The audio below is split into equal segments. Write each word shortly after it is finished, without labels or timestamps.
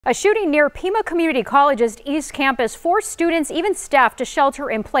A shooting near Pima Community College's East Campus forced students, even staff, to shelter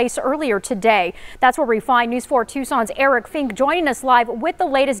in place earlier today. That's where we find News 4 Tucson's Eric Fink joining us live with the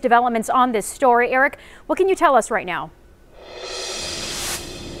latest developments on this story. Eric, what can you tell us right now?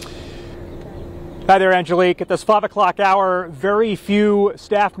 Hi there, Angelique. At this 5 o'clock hour, very few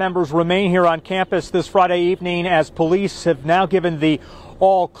staff members remain here on campus this Friday evening as police have now given the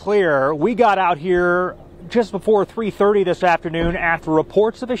all clear. We got out here just before 3:30 this afternoon after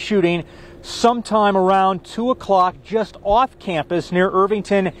reports of a shooting sometime around 2 o'clock just off campus near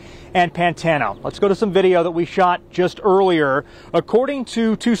Irvington and Pantano. Let's go to some video that we shot just earlier. According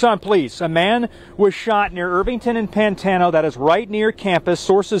to Tucson police, a man was shot near Irvington and Pantano, that is right near campus.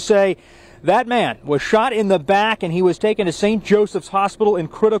 Sources say that man was shot in the back and he was taken to St. Joseph's Hospital in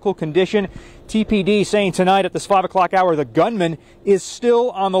critical condition. TPD saying tonight at this 5 o'clock hour the gunman is still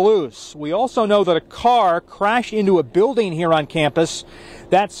on the loose. We also know that a car crashed into a building here on campus.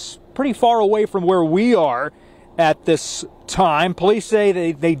 That's pretty far away from where we are at this time. Police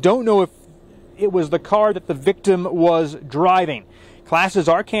say they don't know if it was the car that the victim was driving. Classes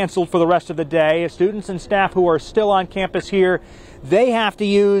are canceled for the rest of the day. Students and staff who are still on campus here, they have to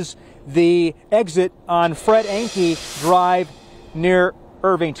use the exit on Fred Anke Drive near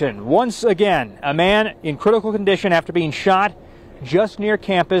Irvington. Once again, a man in critical condition after being shot just near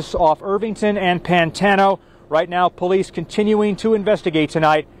campus off Irvington and Pantano. Right now, police continuing to investigate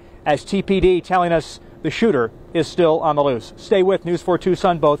tonight as TPD telling us the shooter is still on the loose. Stay with News 4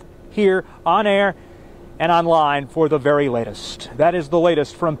 Tucson, both here on air and online for the very latest. That is the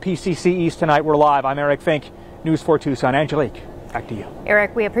latest from PCC East tonight. We're live. I'm Eric Fink, News 4 Tucson. Angelique, back to you.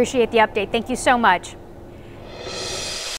 Eric, we appreciate the update. Thank you so much.